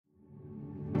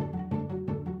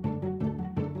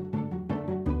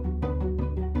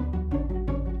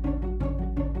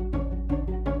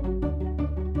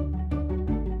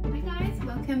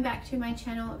back to my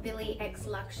channel, Billy X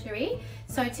Luxury.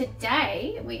 So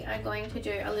today we are going to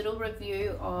do a little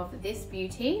review of this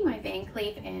beauty, my Van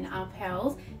Cleef and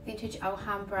Arpels vintage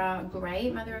Alhambra grey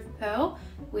mother of pearl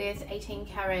with 18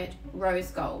 karat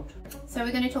rose gold. So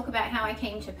we're going to talk about how I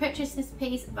came to purchase this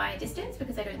piece via distance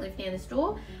because I don't live near the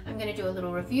store. I'm going to do a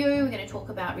little review, we're going to talk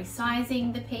about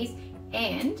resizing the piece,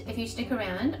 and if you stick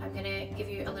around, I'm going to give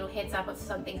you a little heads up of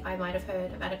something I might have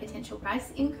heard about a potential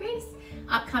price increase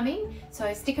upcoming.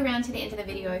 So stick around to the end of the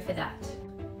video for that.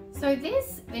 So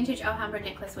this vintage Alhambra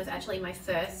necklace was actually my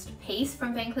first piece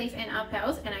from Van Cleef and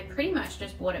Arpels, and I pretty much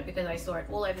just bought it because I saw it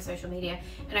all over social media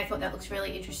and I thought that looks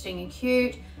really interesting and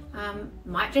cute.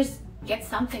 Might just get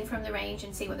something from the range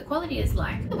and see what the quality is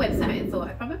like. The website, I thought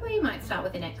I probably might start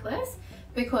with a necklace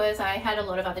because I had a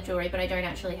lot of other jewelry, but I don't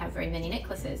actually have very many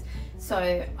necklaces.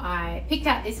 So I picked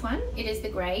out this one. It is the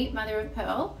grey mother of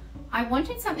pearl. I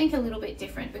wanted something a little bit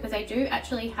different because I do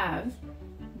actually have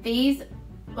these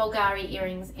Bulgari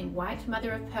earrings in white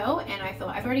mother of pearl, and I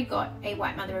thought I've already got a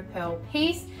white mother of pearl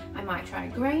piece. I might try a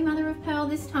grey mother of pearl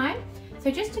this time.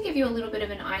 So just to give you a little bit of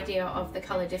an idea of the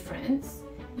colour difference,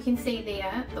 you can see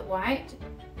there the white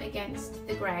against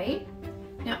the grey.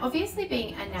 Now obviously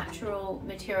being a natural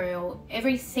material,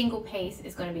 every single piece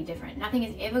is going to be different. Nothing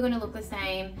is ever going to look the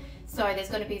same. So there's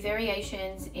going to be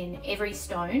variations in every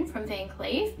stone from Van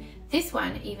Cleef. This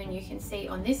one, even you can see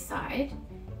on this side,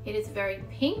 it is very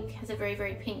pink, has a very,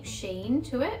 very pink sheen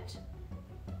to it.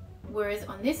 Whereas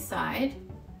on this side,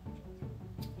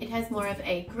 it has more of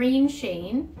a green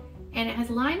sheen and it has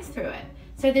lines through it.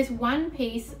 So there's one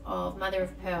piece of mother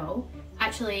of pearl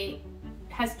actually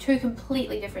has two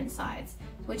completely different sides,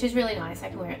 which is really nice. I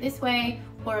can wear it this way,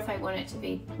 or if I want it to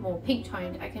be more pink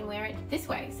toned, I can wear it this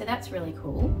way. So that's really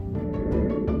cool.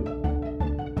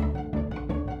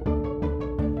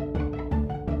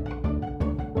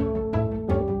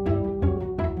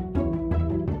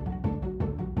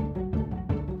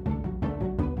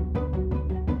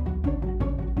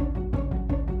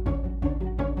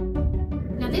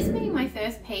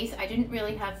 Piece, I didn't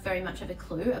really have very much of a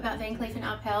clue about Van Cleef and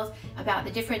Arpels, about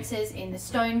the differences in the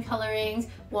stone colorings,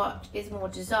 what is more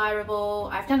desirable.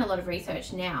 I've done a lot of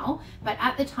research now, but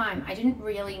at the time I didn't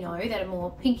really know that a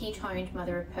more pinky toned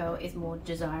mother of pearl is more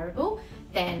desirable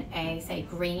than a, say,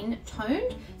 green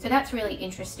toned. So that's really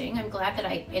interesting. I'm glad that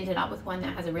I ended up with one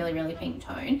that has a really, really pink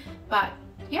tone. But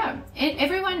yeah,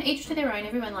 everyone, each to their own,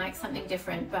 everyone likes something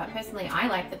different, but personally I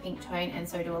like the pink tone and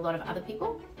so do a lot of other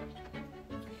people.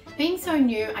 Being so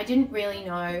new, I didn't really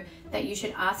know that you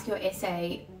should ask your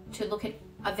SA to look at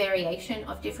a variation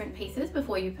of different pieces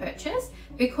before you purchase.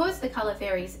 Because the colour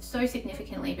varies so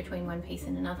significantly between one piece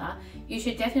and another, you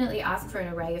should definitely ask for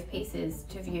an array of pieces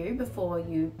to view before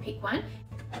you pick one.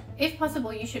 If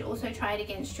possible, you should also try it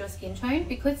against your skin tone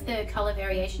because the colour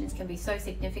variations can be so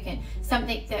significant.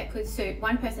 Something that could suit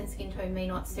one person's skin tone may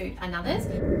not suit another's.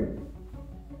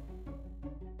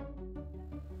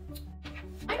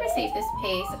 I received this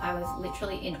piece, I was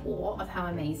literally in awe of how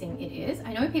amazing it is.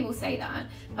 I know people say that,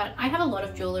 but I have a lot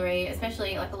of jewellery,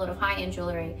 especially like a lot of high-end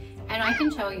jewellery, and I can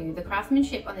tell you the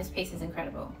craftsmanship on this piece is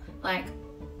incredible. Like,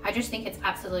 I just think it's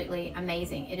absolutely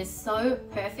amazing. It is so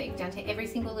perfect down to every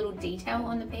single little detail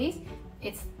on the piece.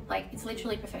 It's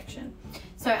literally perfection.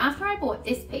 So after I bought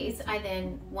this piece, I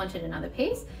then wanted another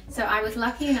piece. So I was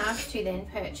lucky enough to then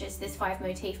purchase this 5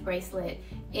 motif bracelet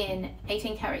in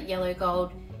 18 karat yellow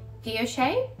gold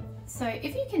guilloche. So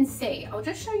if you can see, I'll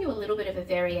just show you a little bit of a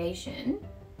variation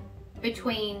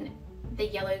between the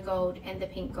yellow gold and the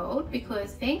pink gold,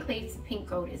 because Van Cleef's pink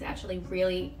gold is actually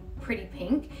really pretty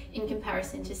pink in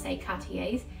comparison to, say,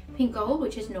 Cartier's pink gold,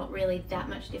 which is not really that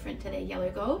much different to their yellow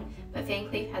gold, but Van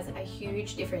Cleef has a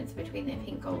huge difference between their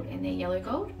pink gold and their yellow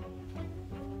gold.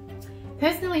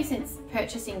 Personally, since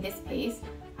purchasing this piece,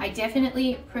 I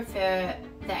definitely prefer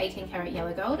the 18 karat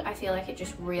yellow gold. I feel like it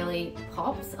just really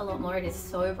pops a lot more. It is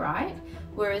so bright.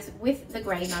 Whereas with the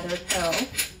grey mother of pearl,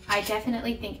 I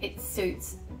definitely think it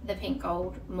suits the pink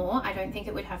gold more. I don't think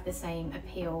it would have the same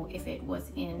appeal if it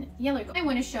was in yellow gold. What I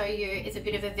want to show you is a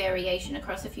bit of a variation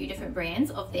across a few different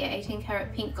brands of their 18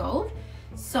 karat pink gold.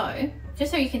 So just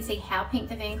so you can see how pink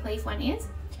the Van Cleef one is.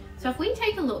 So if we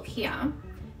take a look here,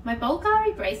 my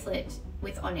Bulgari bracelet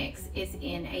with onyx is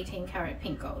in 18 karat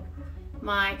pink gold.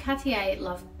 My Cartier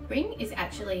love ring is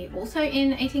actually also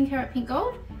in 18 karat pink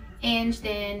gold, and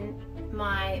then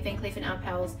my Van Cleef and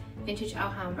Arpels vintage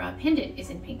Alhambra pendant is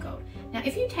in pink gold. Now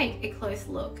if you take a close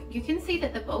look, you can see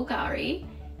that the Bulgari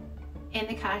and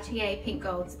the Cartier pink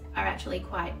golds are actually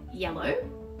quite yellow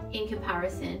in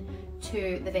comparison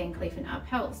to the Van Cleef and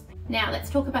Arpels. Now let's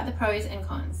talk about the pros and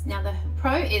cons. Now the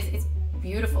pro is it's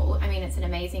beautiful. I mean, it's an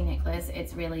amazing necklace.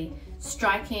 It's really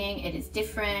striking. It is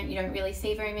different. You don't really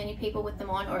see very many people with them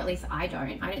on, or at least I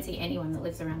don't see anyone that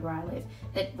lives around where I live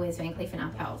that wears Van Cleef and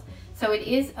Arpels. So it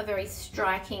is a very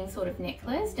striking sort of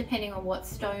necklace, depending on what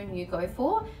stone you go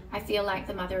for. I feel like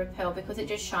the mother of pearl, because it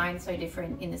just shines so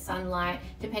different in the sunlight,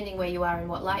 depending where you are and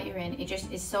what light you're in, it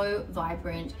just is so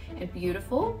vibrant and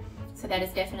beautiful. So that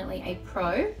is definitely a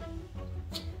pro.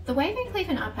 The way Van Cleef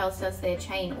and Arpels does their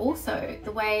chain also,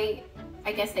 the way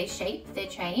I guess they shape their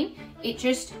chain, it's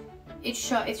just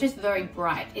very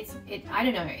bright. I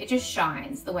don't know, it just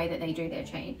shines the way that they do their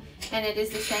chain. And it is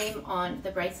the same on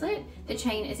the bracelet. The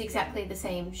chain is exactly the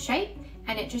same shape,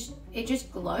 and it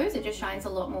just glows. It just shines a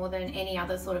lot more than any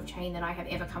other sort of chain that I have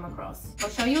ever come across. I'll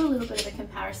show you a little bit of a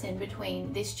comparison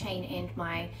between this chain and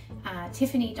my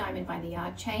Tiffany Diamond by the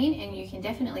Yard chain, and you can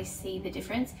definitely see the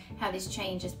difference, how this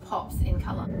chain just pops in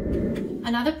color.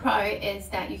 Another pro is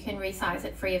that you can resize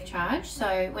it free of charge.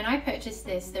 So when I purchased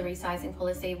this, the resizing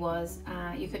policy was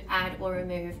you could add or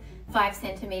remove 5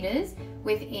 centimeters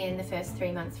within the first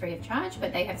 3 months free of charge,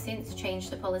 but they have since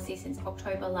changed the policy since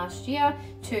October last year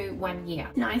to 1 year.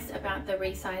 Nice about the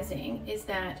resizing is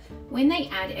that when they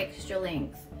add extra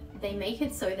length, they make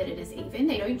it so that it is even.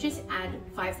 They don't just add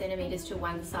 5 centimeters to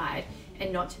one side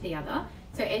and not to the other.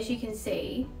 So as you can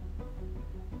see,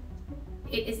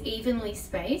 it is evenly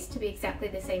spaced to be exactly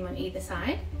the same on either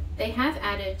side. They have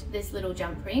added this little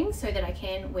jump ring so that I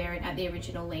can wear it at the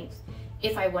original length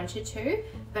if I wanted to,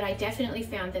 but I definitely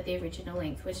found that the original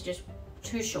length was just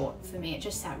too short for me. It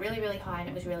just sat really, really high and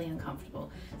it was really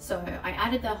uncomfortable. So I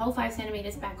added the whole 5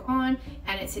 centimeters back on,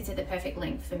 and it sits at the perfect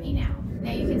length for me now.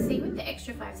 Now you can see with the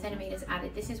extra 5 centimeters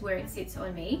added, this is where it sits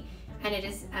on me, and it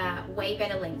is way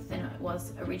better length than it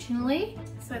was originally.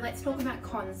 So let's talk about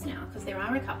cons now, because there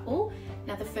are a couple.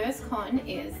 Now the first con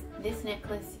is this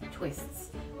necklace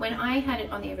twists. When I had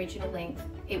it on the original length,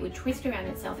 it would twist around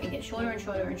itself and get shorter and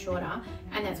shorter and shorter,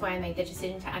 and that's why I made the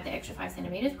decision to add the extra 5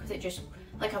 centimeters, because it just,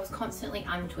 like, I was constantly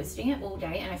untwisting it all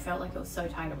day and I felt like it was so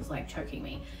tight it was like choking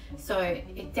me. So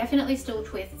it definitely still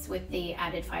twists with the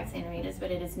added 5 centimeters,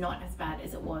 but it is not as bad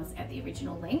as it was at the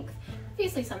original length.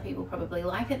 Obviously some people probably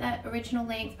like it that original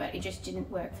length, but it just didn't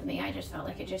work for me. I just felt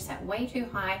like it just sat way too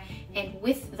high, and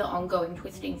with the ongoing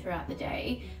twisting throughout the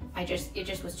day, it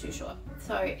just was too short.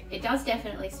 So it does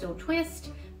definitely still twist,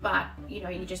 but you know,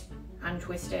 you just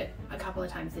untwist it a couple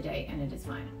of times a day and it is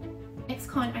fine. Next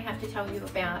con I have to tell you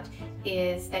about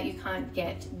is that you can't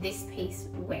get this piece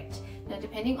wet. Now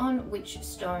depending on which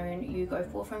stone you go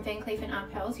for from Van Cleef and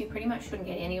Arpels, you pretty much shouldn't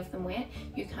get any of them wet.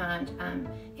 You can't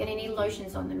get any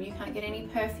lotions on them, you can't get any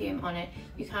perfume on it,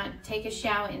 you can't take a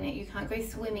shower in it, you can't go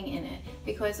swimming in it,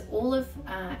 because all of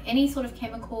any sort of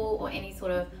chemical or any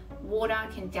sort of water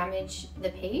can damage the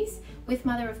piece. With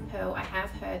mother of pearl, I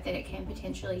have heard that it can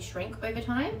potentially shrink over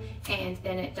time, and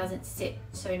then it doesn't sit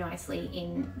so nicely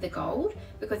in the gold,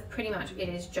 because pretty much it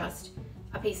is just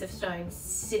a piece of stone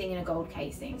sitting in a gold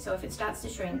casing. So if it starts to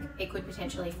shrink, it could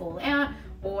potentially fall out,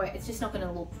 or it's just not going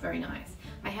to look very nice.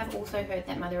 I have also heard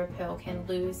that mother of pearl can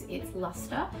lose its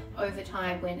luster over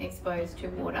time when exposed to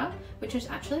water, which is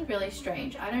actually really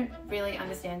strange. I don't really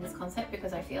understand this concept,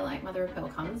 because I feel like mother of pearl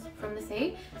comes from the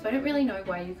sea, so I don't really know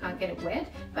why you can't get it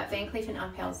wet, but Van Cleef and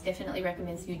Arpels definitely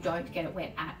recommends you don't get it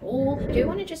wet at all. I do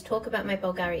want to just talk about my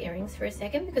Bulgari earrings for a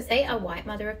second, because they are white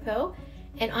mother of pearl,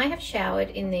 and I have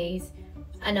showered in these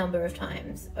a number of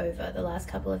times over the last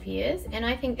couple of years, and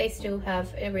I think they still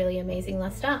have a really amazing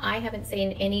luster. I haven't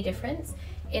seen any difference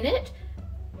in it,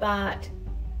 but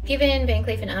given Van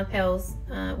Cleef and Arpels'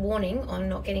 warning on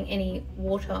not getting any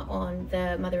water on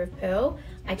the mother of pearl,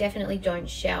 I definitely don't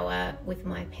shower with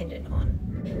my pendant on.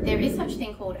 There is such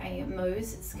thing called a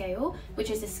mohs scale, which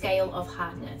is a scale of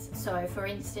hardness. So for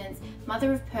instance,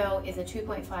 mother of pearl is a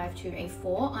 2.5 to a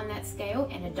 4 on that scale,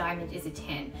 and a diamond is a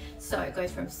 10. So it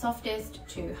goes from softest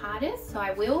to hardest. So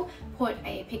I will put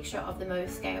a picture of the mohs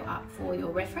scale up for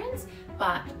your reference,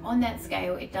 but on that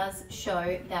scale it does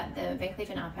show that the Van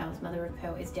Cleef and Arpels mother of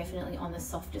pearl is definitely on the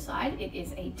softer side. It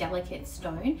is a delicate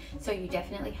stone, so you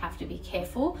definitely have to be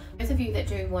careful. Those of you that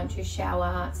do want to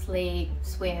shower, sleep,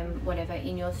 swim, whatever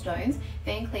in your stones,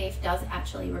 Van Cleef does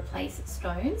actually replace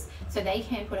stones, so they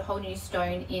can put a whole new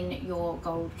stone in your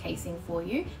gold casing for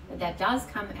you, but that does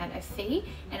come at a fee.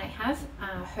 And I have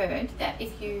heard that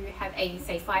if you have a,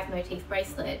 say, 5 motif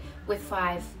bracelet with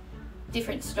 5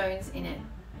 different stones in it,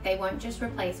 they won't just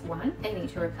replace one, they need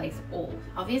to replace all,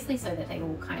 obviously, so that they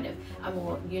all kind of are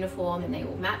more uniform and they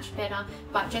all match better.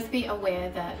 But just be aware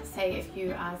that, say, if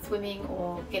you are swimming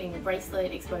or getting a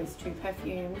bracelet exposed to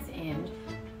perfumes and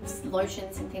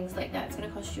lotions and things like that, it's going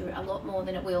to cost you a lot more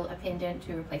than it will a pendant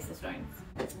to replace the stones.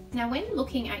 Now when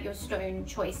looking at your stone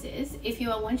choices, if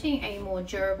you are wanting a more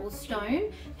durable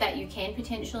stone that you can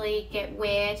potentially get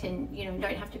wet and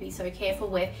don't have to be so careful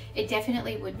with, it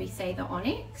definitely would be, say, the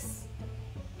onyx.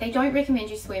 They don't recommend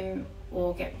you swim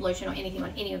or get lotion or anything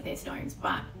on any of their stones,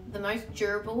 but the most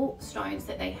durable stones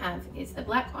that they have is the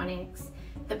black onyx,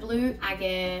 the blue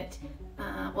agate,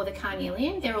 or the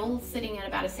carnelian. They're all sitting at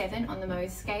about a 7 on the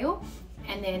Mohs scale,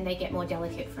 and then they get more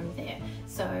delicate from there.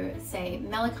 So say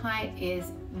malachite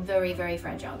is very, very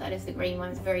fragile. That is the green one.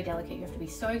 It's very delicate. You have to be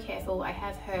so careful. I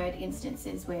have heard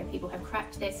instances where people have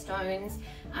cracked their stones,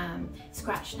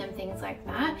 scratched them, things like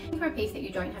that. For a piece that you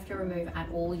don't have to remove at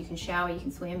all, you can shower, you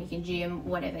can swim, you can gym,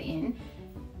 whatever in.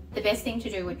 The best thing to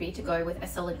do would be to go with a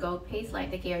solid gold piece like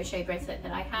the guilloche bracelet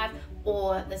that I have,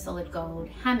 or the solid gold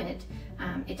hammered.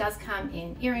 It does come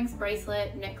in earrings,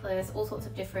 bracelet, necklace, all sorts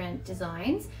of different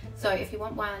designs. So if you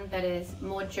want one that is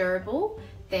more durable,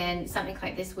 then something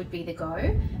like this would be the go.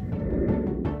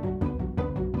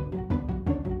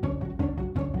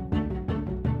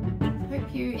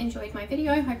 Hope you enjoyed my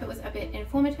video. Hope it was a bit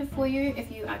informative for you.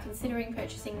 If you are considering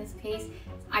purchasing this piece,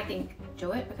 I think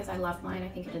do it, because I love mine. I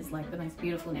think it is like the most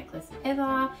beautiful necklace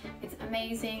ever. It's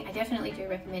amazing. I definitely do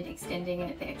recommend extending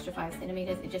it the extra 5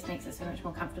 centimeters. It just makes it so much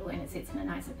more comfortable and it sits in a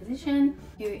nicer position.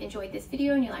 If you enjoyed this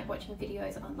video and you like watching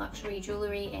videos on luxury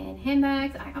jewelry and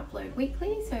handbags, I upload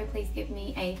weekly, so please give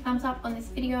me a thumbs up on this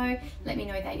video. Let me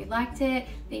know that you liked it.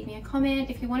 Leave me a comment.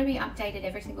 If you want to be updated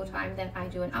every single time that I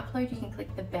do an upload, you can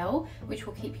click the bell, which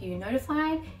will keep you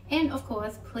notified. And of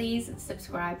course, please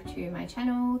subscribe to my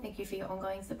channel. Thank you for your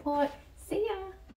ongoing support. See ya!